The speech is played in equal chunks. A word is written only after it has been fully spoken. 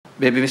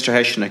Maybe, Mr.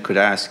 Hession, I could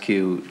ask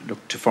you,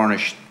 look, to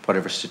furnish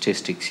whatever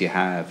statistics you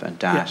have and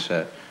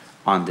data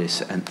on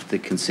this, and the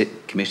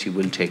committee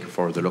will take a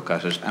further look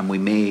at it, and we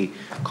may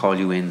call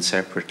you in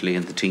separately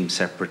and the team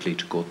separately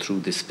to go through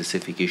this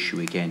specific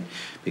issue again,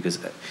 because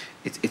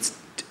it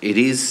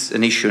is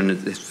an issue, and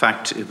in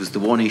fact it was the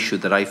one issue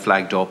that I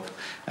flagged up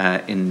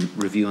in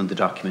reviewing the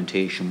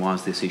documentation,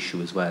 was this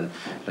issue as well.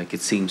 Like,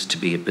 it seems to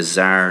be a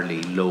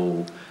bizarrely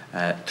low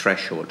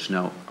threshold.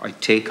 Now, I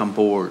take on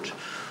board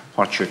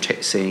what you're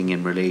saying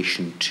in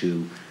relation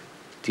to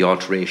the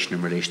alteration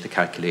in relation to the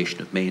calculation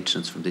of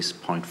maintenance from this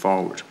point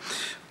forward.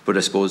 But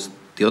I suppose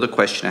the other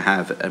question I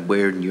have, and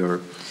wearing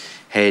your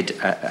head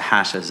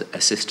hat as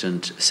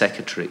Assistant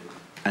Secretary,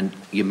 and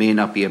you may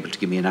not be able to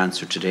give me an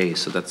answer today,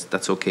 so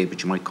that's okay,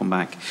 but you might come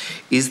back.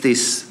 Is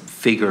this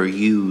figure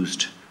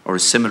used, or a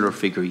similar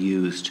figure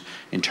used,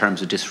 in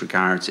terms of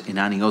disregards in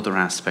any other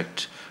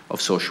aspect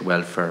of social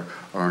welfare,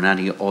 or in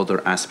any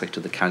other aspect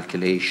of the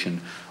calculation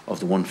of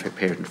the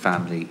one-parent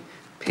family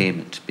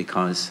payment?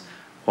 Because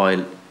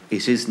while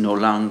it is no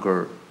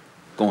longer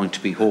going to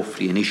be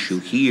hopefully an issue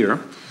here,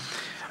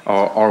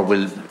 or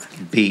will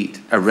be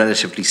a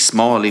relatively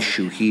small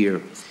issue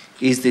here,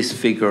 is this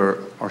figure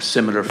or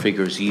similar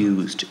figures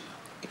used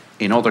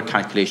in other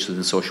calculations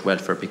in social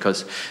welfare?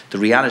 Because the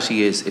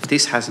reality is, if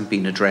this hasn't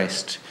been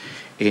addressed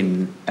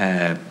in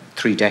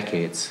 3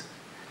 decades,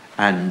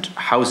 and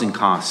housing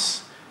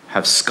costs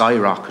have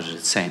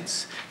skyrocketed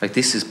since, like,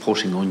 this is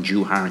putting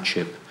undue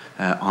hardship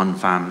on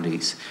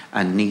families,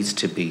 and needs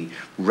to be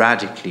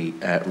radically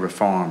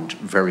reformed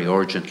very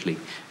urgently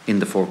in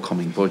the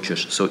forthcoming budget.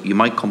 So you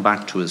might come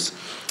back to us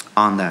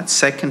on that.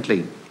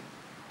 Secondly,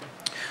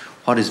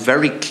 what is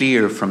very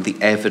clear from the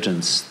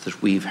evidence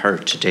that we've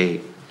heard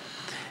today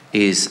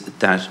is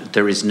that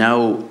there is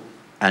now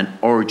an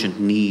urgent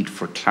need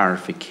for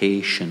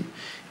clarification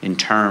in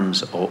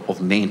terms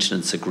of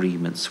maintenance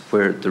agreements,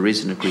 where there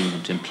is an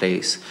agreement in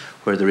place,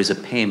 where there is a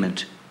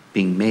payment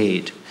being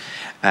made,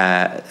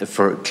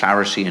 for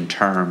clarity in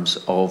terms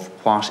of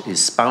what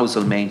is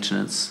spousal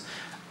maintenance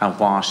and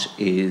what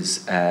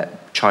is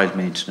child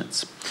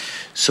maintenance.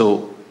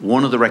 So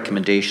one of the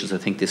recommendations I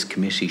think this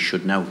committee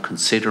should now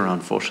consider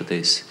on foot of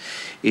this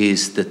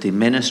is that the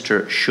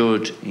Minister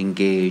should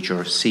engage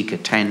or seek a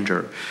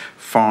tender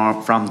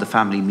from the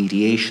Family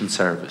Mediation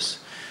Service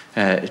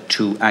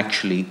to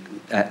actually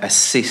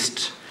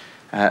assist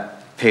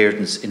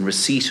parents in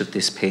receipt of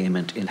this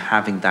payment, in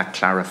having that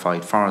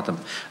clarified for them.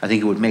 I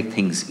think it would make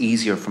things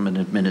easier from an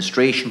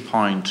administration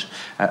point,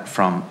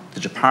 from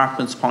the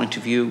department's point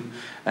of view.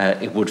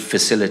 It would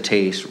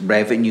facilitate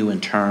revenue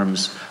in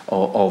terms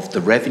of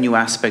the revenue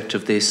aspect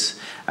of this,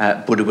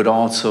 but it would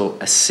also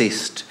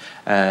assist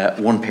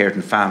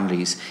one-parent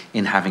families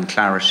in having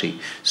clarity.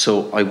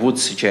 So I would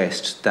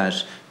suggest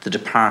that the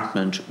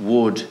department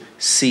would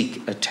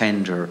seek a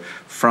tender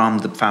from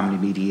the Family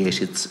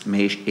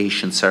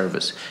Mediation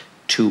Service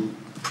to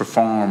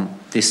perform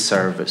this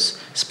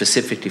service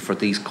specifically for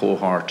these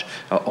cohort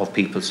of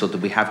people, so that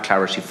we have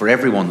clarity for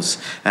everyone's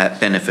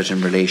benefit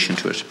in relation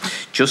to it.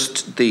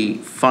 Just the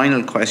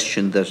final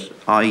question that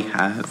I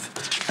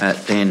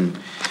have then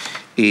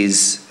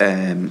is,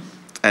 and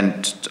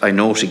I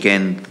note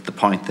again the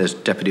point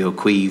that Deputy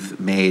O'Keefe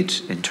made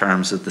in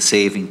terms of the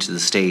saving to the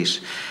state,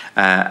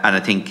 and I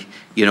think,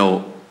 you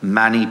know,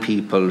 many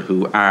people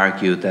who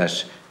argue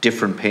that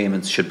different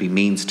payments should be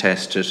means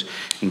tested,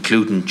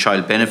 including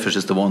child benefit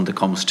is the one that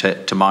comes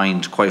to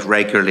mind quite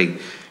regularly,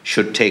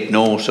 should take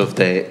note of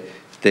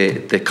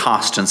the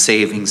cost and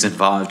savings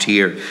involved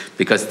here,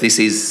 because this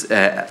is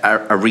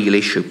a real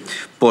issue.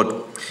 But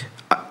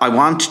I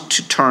want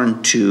to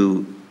turn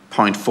to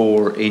point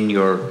 4 in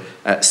your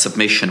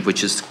submission,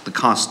 which is the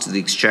cost to the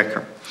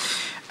Exchequer,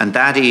 and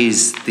that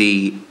is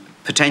the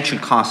potential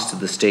cost to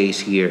the state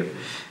here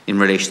in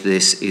relation to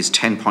this is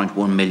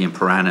 10.1 million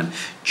per annum,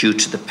 due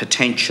to the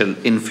potential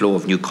inflow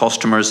of new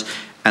customers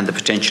and the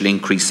potential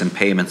increase in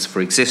payments for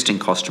existing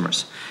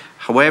customers.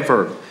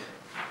 However,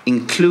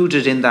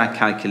 included in that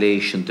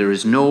calculation, there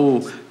is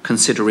no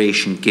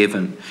consideration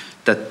given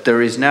that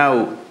there is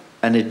now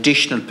an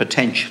additional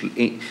potential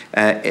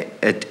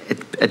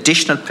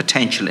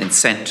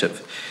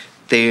incentive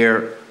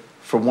there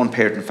for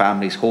one-parent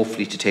families,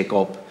 hopefully, to take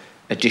up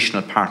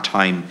additional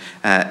part-time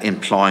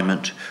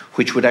employment,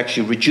 which would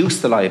actually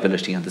reduce the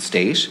liability on the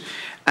state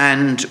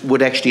and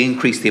would actually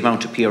increase the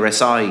amount of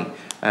PRSI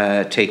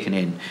taken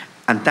in.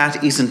 And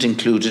that isn't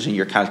included in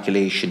your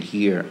calculation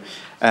here,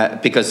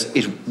 because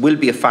it will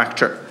be a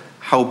factor.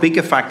 How big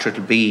a factor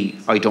it'll be,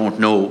 I don't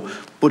know,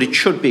 but it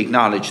should be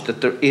acknowledged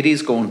that it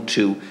is going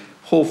to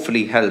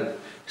hopefully help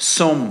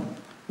some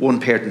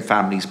one-parent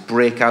families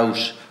break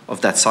out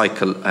of that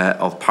cycle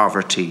of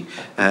poverty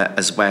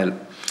as well.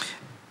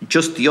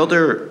 Just the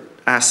other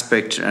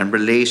aspect and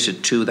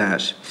related to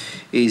that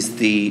is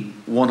the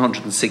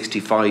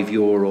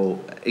 €165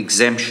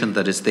 exemption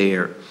that is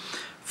there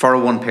for a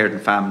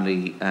one-parent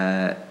family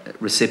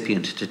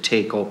recipient to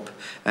take up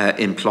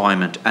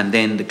employment, and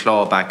then the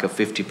clawback of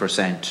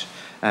 50%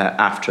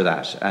 after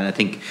that. And I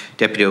think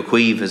Deputy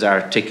O'Keefe has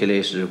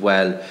articulated it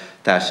well,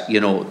 that, you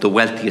know, the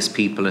wealthiest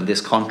people in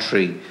this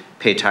country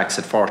pay tax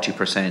at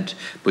 40%,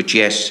 but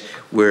yet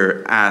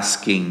we're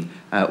asking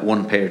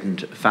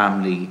one-parent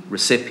family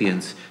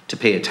recipients to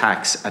pay a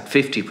tax at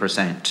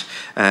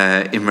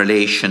 50% in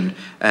relation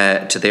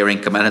to their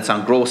income, and it's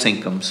on gross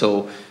income,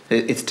 so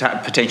it's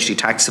potentially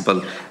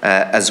taxable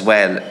as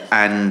well.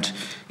 And,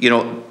 you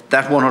know,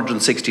 that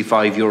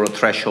 €165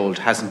 threshold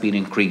hasn't been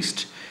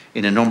increased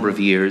in a number of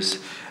years.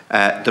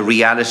 The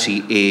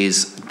reality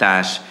is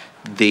that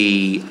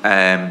the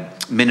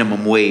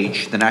minimum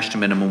wage, the national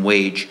minimum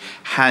wage,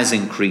 has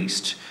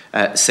increased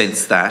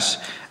since that.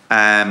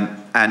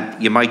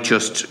 And you might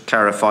just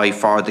clarify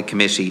for the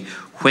committee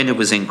when it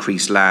was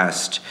increased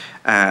last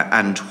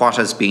and what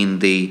has been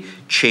the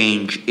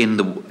change in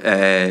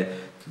the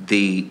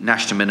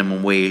national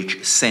minimum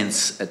wage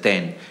since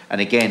then.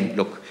 And again,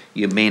 look,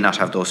 you may not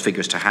have those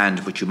figures to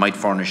hand, but you might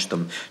furnish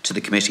them to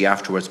the committee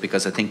afterwards,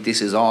 because I think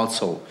this is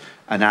also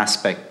an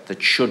aspect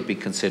that should be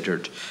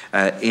considered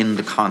in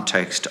the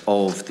context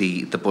of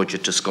the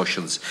budget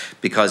discussions,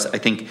 because I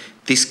think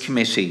this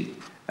committee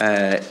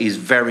is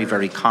very,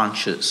 very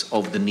conscious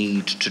of the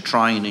need to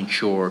try and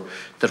ensure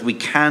that we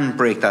can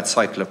break that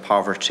cycle of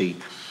poverty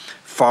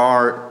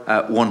for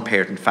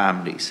one-parent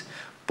families,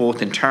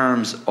 both in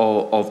terms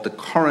of the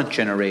current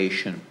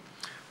generation,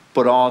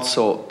 but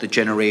also the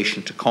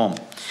generation to come.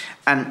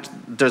 And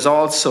there's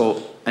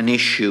also an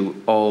issue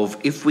of,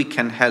 if we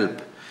can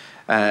help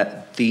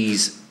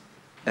these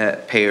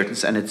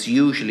parents, and it's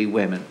usually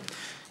women,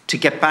 to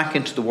get back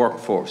into the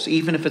workforce,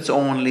 even if it's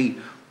only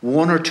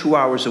 1 or 2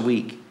 hours a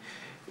week.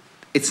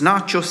 It's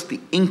not just the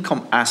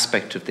income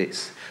aspect of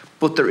this,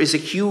 but there is a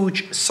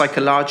huge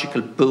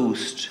psychological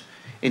boost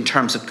in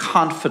terms of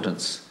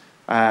confidence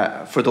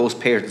for those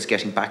parents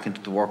getting back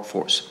into the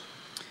workforce,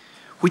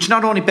 which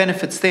not only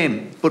benefits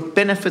them, but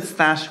benefits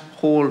that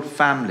whole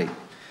family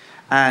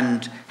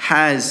and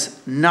has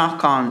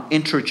knock-on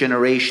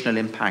intergenerational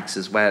impacts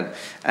as well.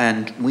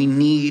 And we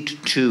need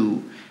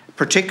to,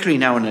 particularly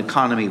now in an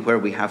economy where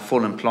we have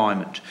full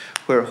employment,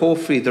 where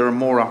hopefully there are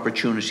more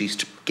opportunities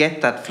to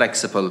get that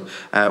flexible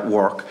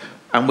work,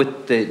 and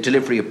with the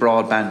delivery of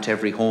broadband to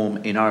every home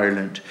in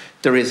Ireland,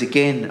 there is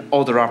again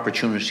other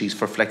opportunities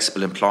for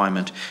flexible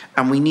employment,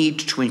 and we need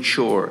to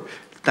ensure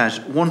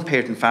that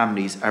one-parent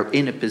families are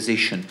in a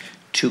position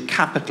to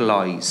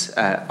capitalise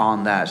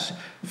on that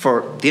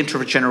for the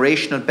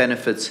intergenerational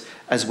benefits,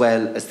 as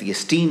well as the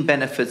esteem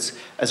benefits,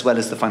 as well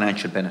as the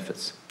financial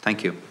benefits.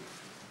 Thank you.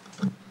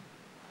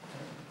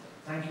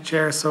 Thank you,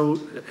 Chair. So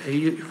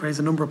you raised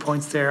a number of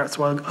points there,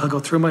 so I'll go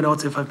through my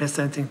notes. If I've missed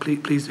anything,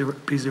 please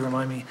do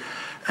remind me.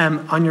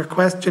 On your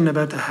question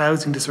about the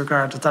housing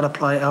disregard, does that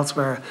apply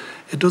elsewhere?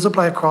 It does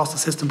apply across the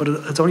system, but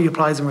it only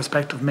applies in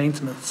respect of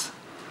maintenance.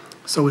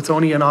 So it's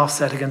only an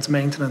offset against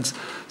maintenance.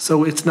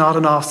 So it's not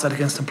an offset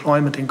against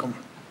employment income.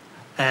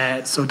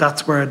 So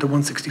that's where the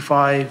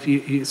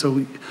 165,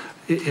 so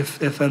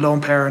if a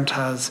lone parent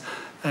has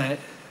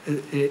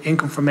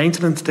income for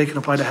maintenance, they can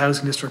apply the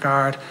housing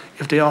disregard.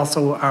 If they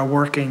also are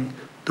working,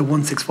 the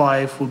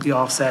 165 will be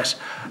offset.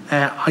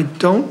 I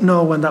don't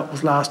know when that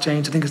was last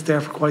changed. I think it's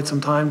there for quite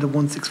some time, the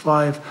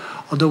 165,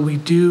 although we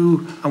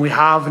do, and we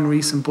have in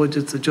recent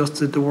budgets,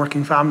 adjusted the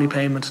working family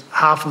payment.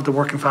 Half of the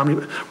working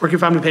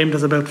family payment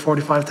has about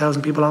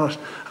 45,000 people on it.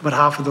 About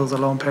half of those are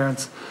lone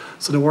parents.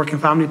 So the working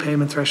family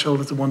payment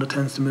threshold is the one that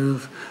tends to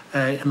move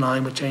in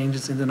line with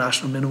changes in the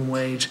national minimum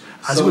wage.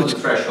 Some of the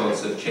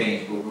thresholds have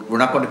changed. We're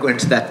not going to go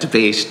into that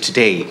debate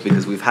today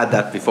because we've had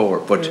that before,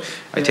 but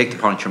I take the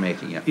point you're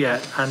making, yeah. Yeah,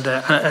 and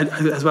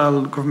as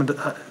well, government,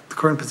 the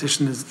current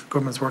position is the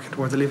government's working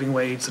towards a living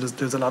wage, so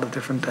there's a lot of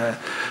different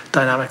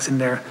dynamics in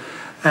there.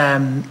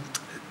 Wouldn't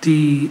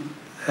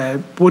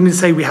you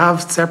say we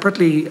have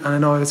separately, and I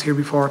know I was here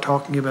before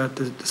talking about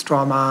the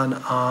straw man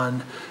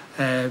on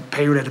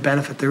pay-related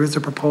benefit. There is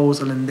a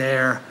proposal in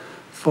there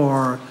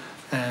for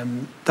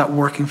that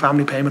working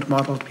family payment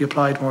model to be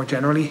applied more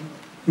generally,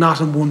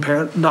 not in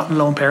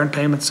lone parent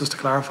payments, just to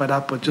clarify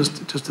that, but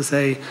just to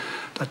say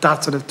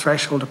that sort of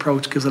threshold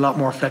approach gives a lot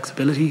more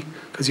flexibility,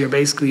 because you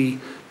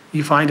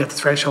find at the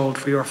threshold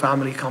for your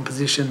family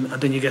composition, and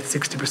then you get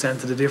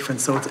 60% of the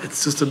difference. So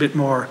it's just a bit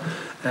more,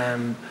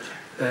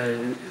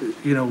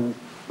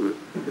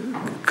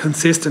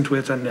 consistent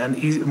with and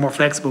easy, more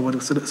flexible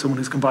with someone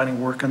who's combining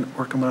work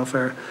and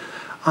welfare.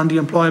 On the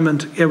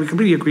employment, yeah, we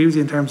completely agree with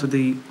you in terms of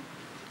the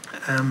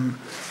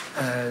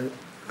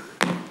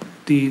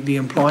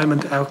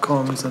employment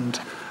outcomes, and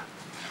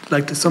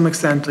like to some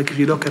extent, like if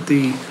you look at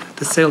the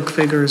SILC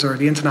figures or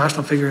the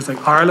international figures,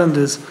 like Ireland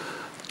is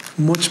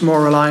much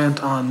more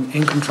reliant on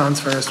income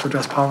transfers to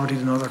address poverty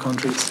than other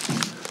countries.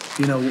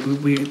 You know,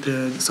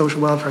 the social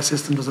welfare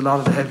system does a lot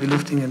of the heavy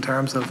lifting in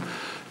terms of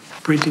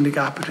bridging the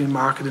gap between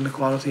market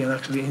inequality and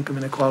actually income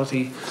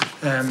inequality.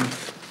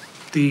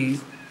 The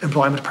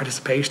employment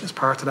participation is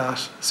part of that,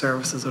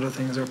 services, other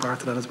things are part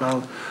of that as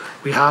well.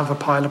 We have a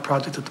pilot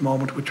project at the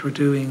moment which we're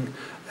doing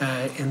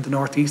in the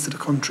northeast of the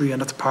country,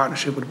 and it's a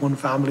partnership with One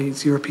Family.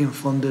 It's European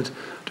funded.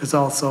 It's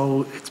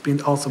also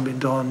been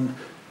done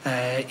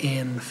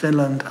in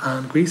Finland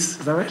and Greece.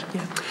 Is that right?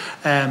 Yeah.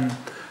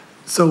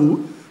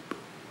 So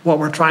what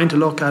we're trying to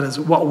look at is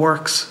what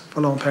works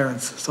for lone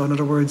parents. So in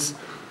other words,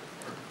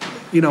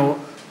 you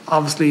know,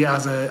 obviously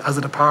as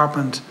a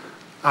department,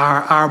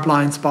 our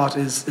blind spot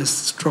is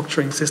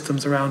structuring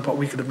systems around what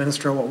we could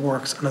administer, what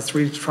works, and it's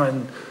really to try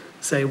and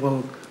say,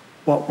 well,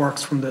 what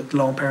works from the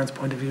lone parent's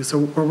point of view. So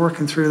we're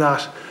working through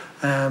that.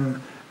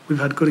 We've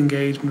had good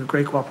engagement,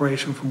 great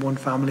cooperation from one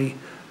family.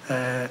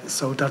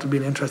 So that'll be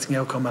an interesting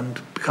outcome, and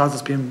because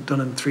it's being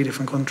done in 3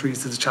 different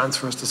countries, there's a chance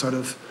for us to sort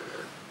of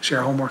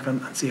share homework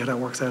and see how that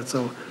works out.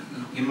 So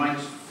you might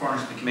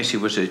furnish the committee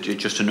with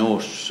just a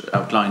note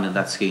outlining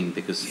that scheme,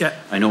 because yeah.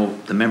 I know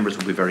the members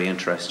will be very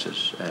interested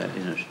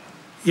in it.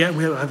 Yeah,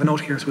 we'll have a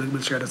note here, so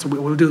we'll share that. So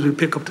what we'll do is we'll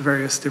pick up the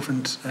various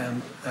different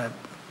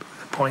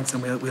points,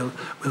 and we'll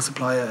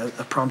supply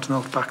a prompt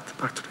note back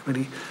to the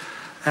committee.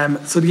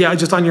 So yeah,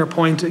 just on your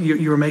point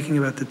you were making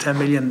about the 10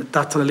 million,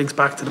 that sort of links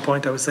back to the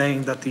point I was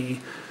saying that the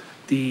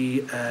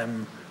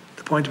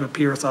point about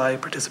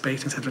PRSI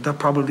participating, etc. That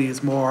probably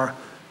is more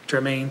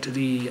germane to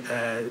the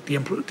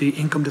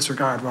income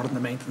disregard rather than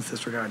the maintenance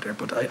disregard there.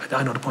 But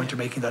I know the point you're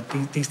making, that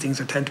these things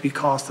tend to be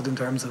costed in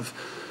terms of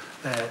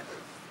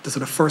the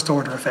sort of first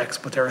order effects,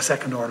 but there are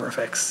second order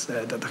effects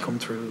that come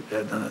through,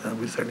 and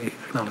we certainly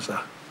acknowledge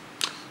that.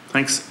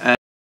 Thanks.